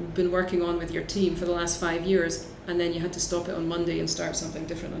 you'd been working on with your team for the last 5 years, and then you had to stop it on Monday and start something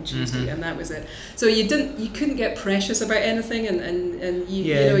different on Tuesday, and that was it. So you couldn't get precious about anything, and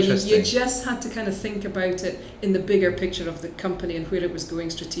you just had to kind of think about it in the bigger picture of the company and where it was going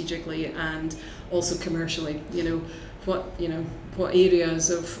strategically and also commercially. What areas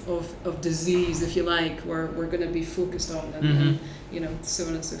of disease, if you like, we're going to be focused on, and so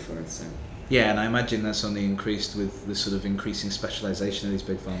on and so forth. So. Yeah, and I imagine that's only increased with the sort of increasing specialisation of these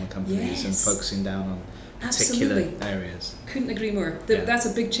big pharma companies and focusing down on particular areas. Couldn't agree more. That's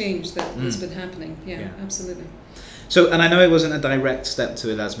a big change that's been happening. Yeah, absolutely. So, and I know it wasn't a direct step to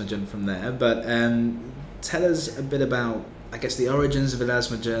Elasmogen from there, but tell us a bit about, I guess, the origins of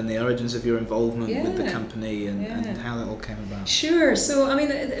Elasmogen, the origins of your involvement with the company, and how that all came about. Sure. So, I mean,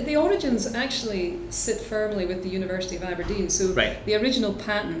 the origins actually sit firmly with the University of Aberdeen. So, the original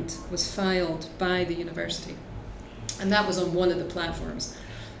patent was filed by the university, and that was on one of the platforms.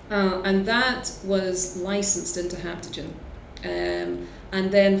 And that was licensed into Haptogen.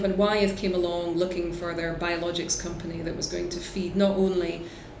 And then when Wyeth came along looking for their biologics company that was going to feed not only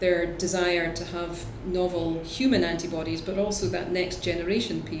their desire to have novel human antibodies, but also that next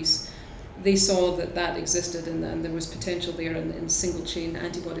generation piece, they saw that existed, and there was potential there in single chain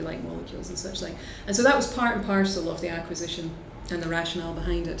antibody-like molecules and such like. And so that was part and parcel of the acquisition and the rationale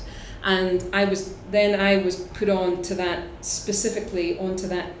behind it. And I was put on to that, specifically onto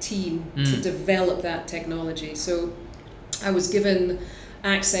that team to develop that technology. So I was given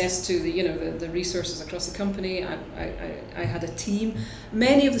access to the resources across the company. I had a team.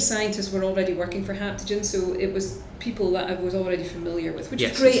 Many of the scientists were already working for Haptogen, so it was people that I was already familiar with, which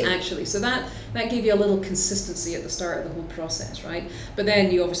was great actually. So that gave you a little consistency at the start of the whole process, right? But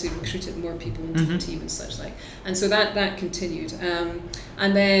then you obviously recruited more people into the team and such like, and so that continued.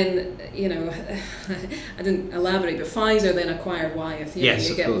 And then I didn't elaborate, but Pfizer then acquired Wyeth.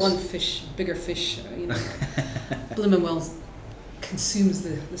 You get one fish, bigger fish, blooming well consumes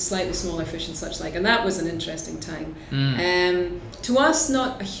the slightly smaller fish and such like, and that was an interesting time. To us,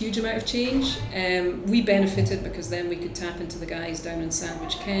 not a huge amount of change. We benefited because then we could tap into the guys down in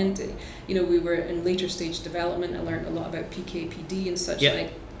Sandwich, Kent. We were in later stage development. I learned a lot about PK/PD and such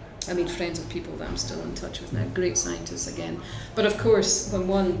like. I made friends with people that I'm still in touch with now, great scientists again. But of course, when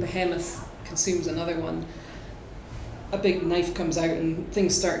one behemoth consumes another one, a big knife comes out and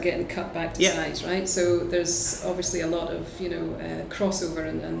things start getting cut back to size, right? So there's obviously a lot of crossover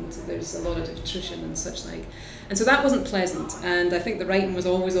and there's a lot of attrition and such like, and so that wasn't pleasant. And I think the writing was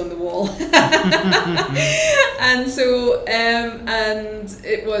always on the wall. And so and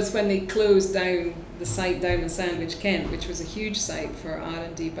it was when they closed down the site down in Sandwich, Kent, which was a huge site for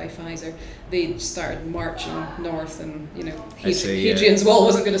R&D by Pfizer. They started marching north, and Hadrian's Wall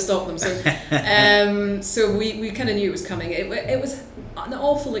wasn't going to stop them. So, so we kind of knew it was coming. It was an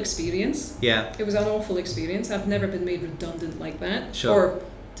awful experience. Yeah, it was an awful experience. I've never been made redundant like that. Sure. Or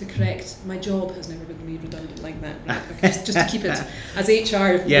to correct, my job has never been made redundant like that. Right? Because just to keep it as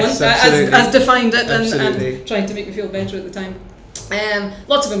HR as defined it, and trying to make me feel better at the time.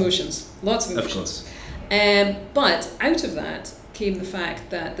 Lots of emotions. Of course. But out of that came the fact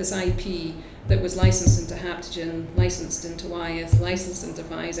that this IP that was licensed into Haptogen, licensed into Wyeth, licensed into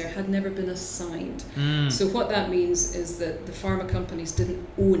Pfizer, had never been assigned. So what that means is that the pharma companies didn't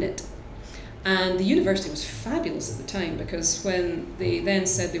own it. And the university was fabulous at the time, because when they then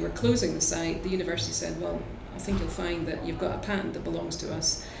said they were closing the site, the university said, well, I think you'll find that you've got a patent that belongs to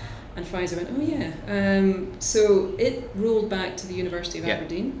us. And Pfizer went, oh yeah. So it rolled back to the University of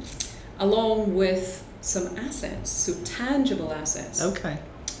Aberdeen, along with some assets, so tangible assets. Okay.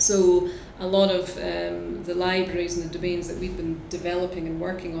 So a lot of the libraries and the domains that we've been developing and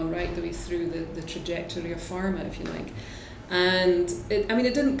working on right the way through the trajectory of pharma, if you like. And it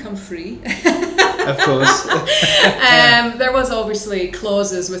didn't come free. Of course. There was obviously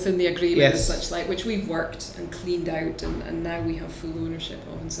clauses within the agreement and such like, which we've worked and cleaned out, and now we have full ownership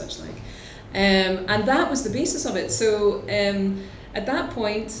of and such like. And that was the basis of it. So at that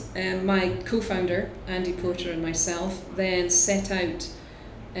point, my co-founder, Andy Porter, and myself then set out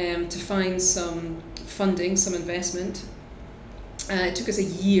to find some funding, some investment. It took us a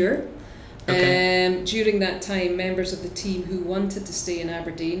year. Okay. During that time, members of the team who wanted to stay in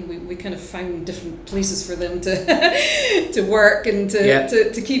Aberdeen, we kind of found different places for them to work and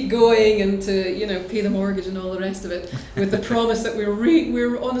to keep going and to pay the mortgage and all the rest of it, with the promise that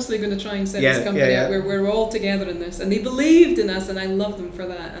we're honestly going to try and set this company up. We're all together in this, and they believed in us, and I love them for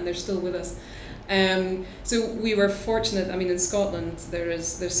that, and they're still with us. So we were fortunate. I mean, in Scotland, there's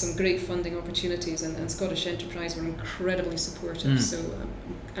some great funding opportunities, and Scottish Enterprise were incredibly supportive. So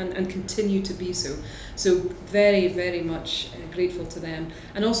and continue to be so. So very, very much grateful to them,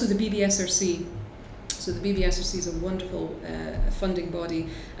 and also the BBSRC. So the BBSRC is a wonderful funding body,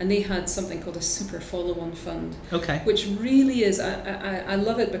 and they had something called a super follow-on fund, which really is, I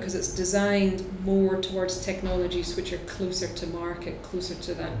love it because it's designed more towards technologies which are closer to market, closer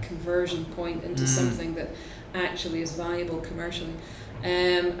to that conversion point into something that actually is viable commercially.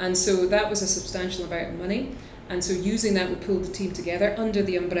 And so that was a substantial amount of money. And so using that, we pulled the team together under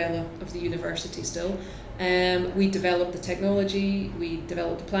the umbrella of the university still. We developed the technology, we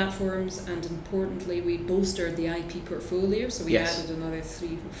developed the platforms, and importantly, we bolstered the IP portfolio. So we added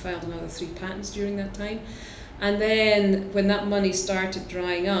filed another 3 patents during that time. And then when that money started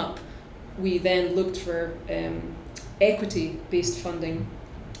drying up, we then looked for equity-based funding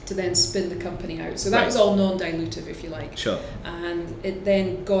to then spin the company out. So that was all non-dilutive, if you like. Sure. And it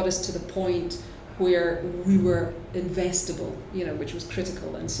then got us to the point where we were investable, which was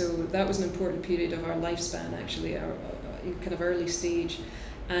critical. And so that was an important period of our lifespan, actually, our kind of early stage.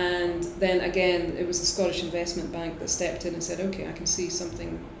 And then again, it was the Scottish Investment Bank that stepped in and said, okay, I can see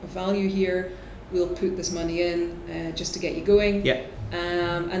something of value here. We'll put this money in just to get you going. Yeah.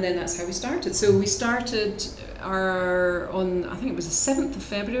 And then that's how we started. So we started I think it was the 7th of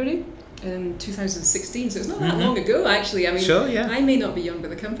February in 2016, so it's not that long ago, actually. I mean, sure, yeah. I may not be young, but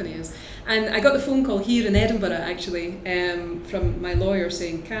the company is. And I got the phone call here in Edinburgh, actually, from my lawyer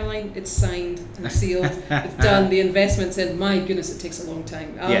saying, Caroline, it's signed and sealed, it's done, the investment's in. My goodness, it takes a long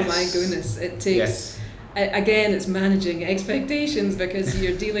time. Oh my goodness, it takes... Again, it's managing expectations because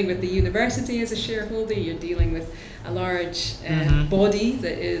you're dealing with the university as a shareholder, you're dealing with a large body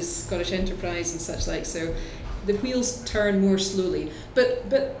that is Scottish Enterprise and such like, so the wheels turn more slowly. But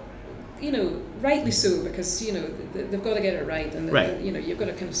rightly so, because they've got to get it right, and you've got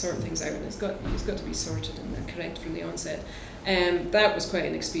to kind of sort things out, and it's got to be sorted and correct from the onset. That was quite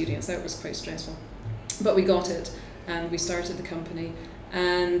an experience. That was quite stressful, but we got it, and we started the company,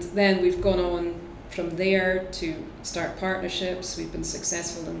 and then we've gone on from there to start partnerships. We've been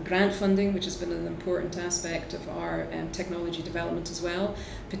successful in grant funding, which has been an important aspect of our technology development as well,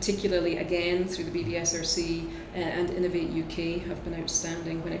 particularly again through the BBSRC and Innovate UK have been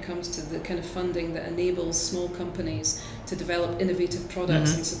outstanding when it comes to the kind of funding that enables small companies to develop innovative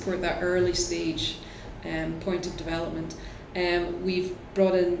products and support that early stage point of development. We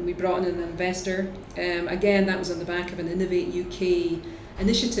brought in an investor. Again, that was on the back of an Innovate UK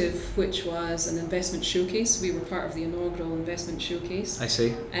initiative, which was an investment showcase. We were part of the inaugural investment showcase. I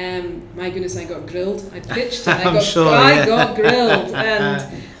see. My goodness, I got grilled. I pitched and I got grilled, and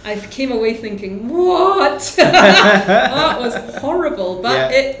I came away thinking, what? That was horrible,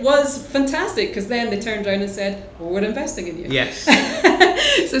 but it was fantastic, because then they turned around and said, well, we're investing in you. Yes.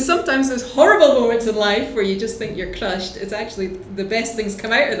 So sometimes those horrible moments in life where you just think you're crushed, it's actually the best things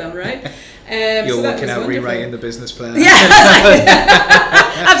come out of them, right? You're walking out rewriting the business plan. Yeah,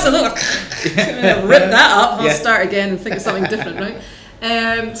 absolutely. Rip that up, I'll start again and think of something different,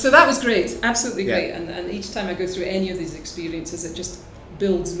 right? So that was great, absolutely great. And each time I go through any of these experiences, it just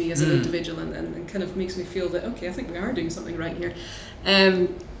builds me as an individual and kind of makes me feel that, okay, I think we are doing something right here.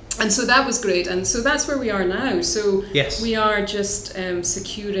 And so that was great, and so that's where we are now. So we are just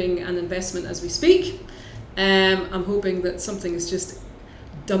securing an investment as we speak. I'm hoping that something is just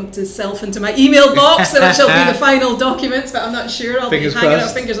dumped itself into my email box, which will be the final documents, but I'm not sure. I'll be hanging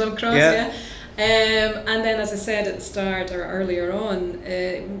out fingers on cross, and then, as I said at the start or earlier on,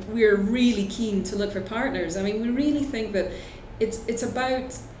 we're really keen to look for partners. I mean, we really think that it's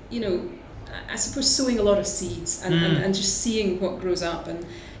about, I suppose, sowing a lot of seeds and just seeing what grows up, and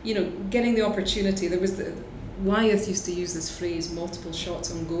getting the opportunity. There was Wyeth used to use this phrase, multiple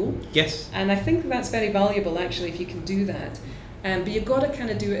shots on goal. Yes. And I think that's very valuable, actually, if you can do that. But you've got to kind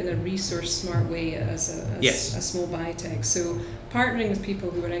of do it in a resource smart way as a small biotech. So partnering with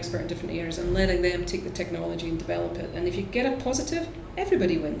people who are expert in different areas and letting them take the technology and develop it. And if you get it positive,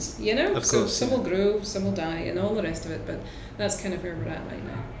 everybody wins, Of course. Some will grow, some will die, and all the rest of it. But that's kind of where we're at right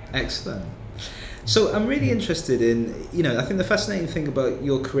now. Excellent. So I'm really interested in, I think the fascinating thing about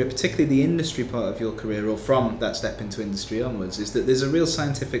your career, particularly the industry part of your career, or from that step into industry onwards, is that there's a real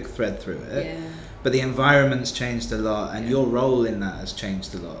scientific thread through it. Yeah. But the environment's changed a lot, and your role in that has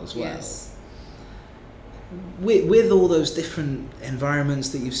changed a lot as well. Yes. With all those different environments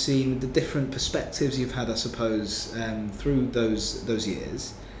that you've seen, the different perspectives you've had, I suppose, through those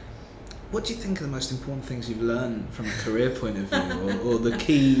years, what do you think are the most important things you've learned from a career point of view, or the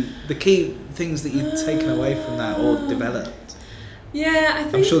key things that you've taken away from that or developed? Yeah, I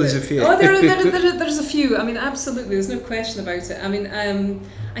think I'm sure there's a few. Oh, there's a few. I mean, absolutely, there's no question about it. I mean,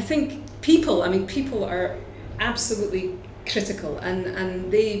 I think people are absolutely critical,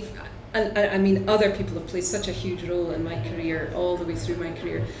 and and I mean, other people have played such a huge role in my career, all the way through my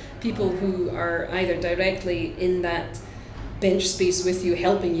career. People who are either directly in that bench space with you,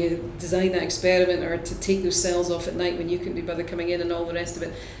 helping you design that experiment, or to take those cells off at night when you couldn't be bothered coming in, and all the rest of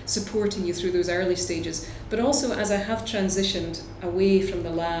it, supporting you through those early stages. But also, as I have transitioned away from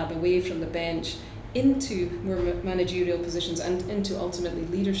the lab, away from the bench, into more managerial positions and into ultimately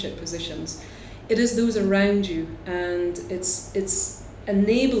leadership positions, it is those around you, and it's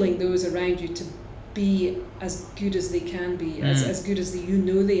enabling those around you to be as good as they can be, as good as you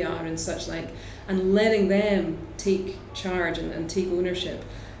know they are, and such like, and letting them take charge and take ownership.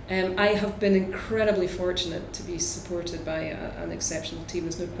 I have been incredibly fortunate to be supported by an exceptional team,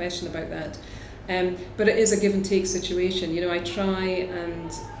 there's no question about that. But it is a give and take situation. You know, I try and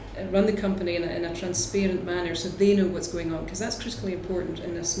run the company in a transparent manner so they know what's going on, because that's critically important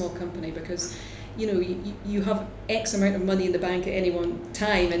in a small company, because you know, you have X amount of money in the bank at any one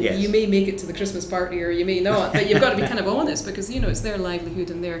time, and you may make it to the Christmas party or you may not, but you've got to be kind of honest, because you know it's their livelihood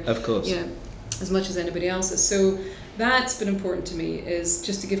and their, of course, yeah, as much as anybody else's. So that's been important to me, is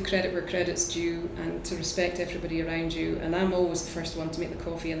just to give credit where credit's due and to respect everybody around you. And I'm always the first one to make the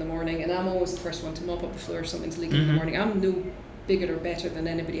coffee in the morning, and I'm always the first one to mop up the floor if something's leaking in the morning. I'm no bigger or better than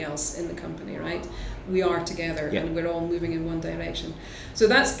anybody else in the company, right? We are together, and we're all moving in one direction. So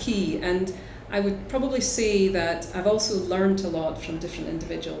that's key. And I would probably say that I've also learned a lot from different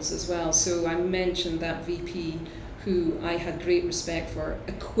individuals as well. So I mentioned that VP who I had great respect for.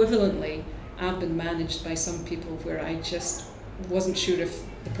 Equivalently, I've been managed by some people where I just wasn't sure if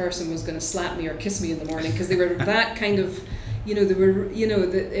the person was going to slap me or kiss me in the morning, because they were that kind of, you know, they were, you know,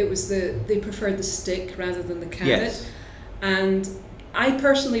 they preferred the stick rather than the carrot. And I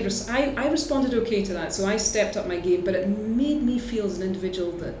personally, I responded okay to that, so I stepped up my game, but it made me feel as an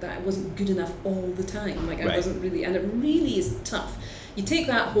individual that I wasn't good enough all the time. Like I wasn't really, and it really is tough. You take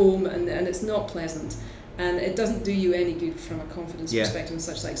that home, and it's not pleasant, and it doesn't do you any good from a confidence perspective and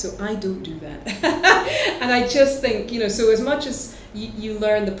such like. So I don't do that. And I just think, you know, so as much as you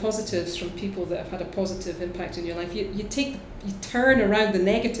learn the positives from people that have had a positive impact in your life, you turn around the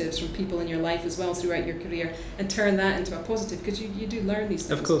negatives from people in your life as well throughout your career, and turn that into a positive, because you do learn these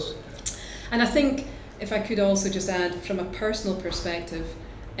things. Of course. And I think, if I could also just add, from a personal perspective,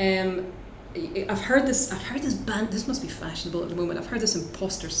 I've heard this this must be fashionable at the moment, I've heard this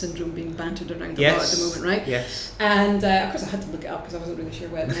imposter syndrome being bantered around a lot at the moment, right? Yes. And of course I had to look it up because I wasn't really sure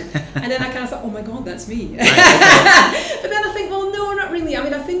what it meant. And then I kind of thought, oh my God, that's me. Right, okay. But then I think, well, no, not really. I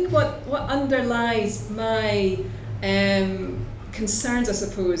mean, I think what underlies my concerns, I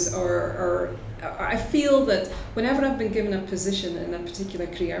suppose, or I feel that whenever I've been given a position in a particular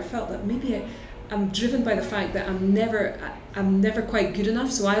career, I felt that maybe I'm driven by the fact that I'm never quite good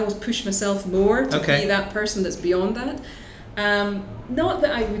enough, so I always push myself more to be that person that's beyond that. Not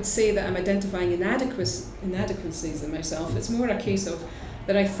that I would say that I'm identifying inadequacies in myself. It's more a case of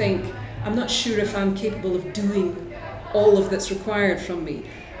that I think I'm not sure if I'm capable of doing all of that's required from me.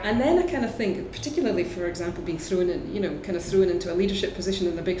 And then I kind of think, particularly, for example, being thrown into a leadership position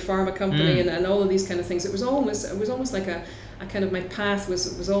in a big pharma company and all of these kind of things, it was almost like a kind of, my path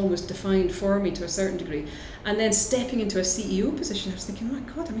was almost defined for me to a certain degree. And then stepping into a CEO position, I was thinking, oh my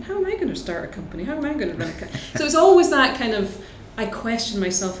God, I mean, how am I going to start a company? How am I going to run a company? So it's always that kind of, I question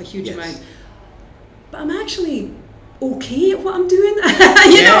myself a huge amount. But I'm actually okay at what I'm doing,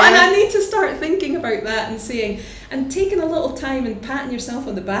 you know, and I need to start thinking about that and saying, and taking a little time and patting yourself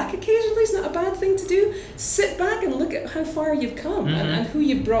on the back occasionally is not a bad thing to do. Sit back and look at how far you've come and who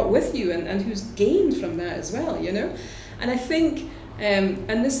you've brought with you and who's gained from that as well, you know. And I think,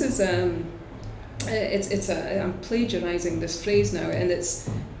 and this is, I'm plagiarizing this phrase now, and it's,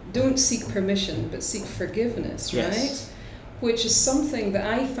 don't seek permission, but seek forgiveness, right? Which is something that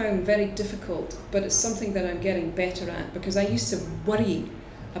I found very difficult, but it's something that I'm getting better at, because I used to worry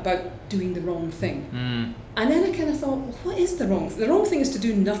about doing the wrong thing. And then I kind of thought, well, what is the wrong thing? The wrong thing is to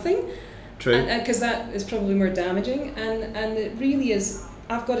do nothing. True. Because that is probably more damaging, and it really is,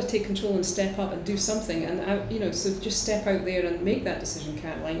 I've got to take control and step up and do something, and so just step out there and make that decision,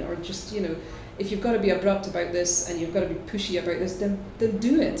 Caroline, or just, you know, if you've got to be abrupt about this and you've got to be pushy about this, then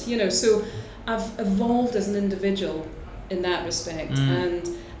do it, you know. So I've evolved as an individual in that respect, and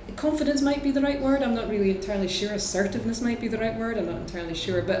confidence might be the right word, I'm not really entirely sure. Assertiveness might be the right word, I'm not entirely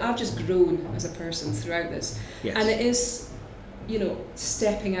sure, but I've just grown as a person throughout this. And it is, you know,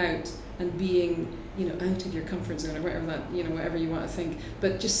 stepping out and being out of your comfort zone or whatever whatever you want to think,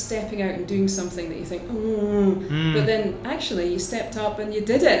 but just stepping out and doing something that you think, but then actually you stepped up and you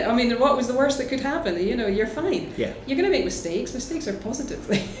did it. I mean, what was the worst that could happen? You're fine. Yeah. You're going to make mistakes. Mistakes are positive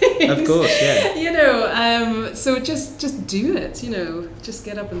things. Of course, yeah. So just do it. Just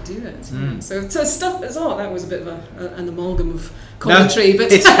get up and do it. So stuff is all. That was a bit of an amalgam of commentary,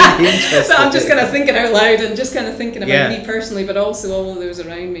 but it's really interesting. but I'm just kind of thinking out loud and just kind of thinking about me personally, but also all of those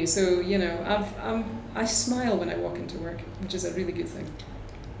around me. So I smile when I walk into work, which is a really good thing.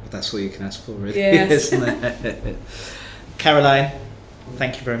 Well, that's all you can ask for, really, yes. Isn't it? Caroline,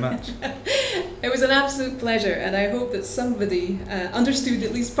 thank you very much. It was an absolute pleasure, and I hope that somebody understood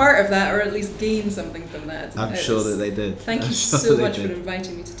at least part of that, or at least gained something from that. I'm sure that they did. Thank you so much for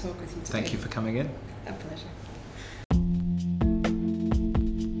inviting me to talk with you today. Thank you for coming in. A pleasure.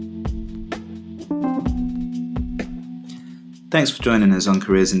 Thanks for joining us on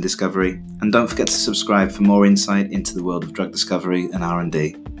Careers in Discovery, and don't forget to subscribe for more insight into the world of drug discovery and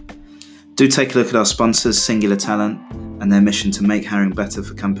R&D. Do take a look at our sponsors, Singular Talent, and their mission to make hiring better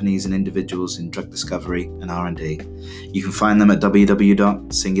for companies and individuals in drug discovery and R&D. You can find them at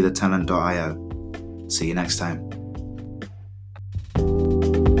www.singulartalent.io. See you next time.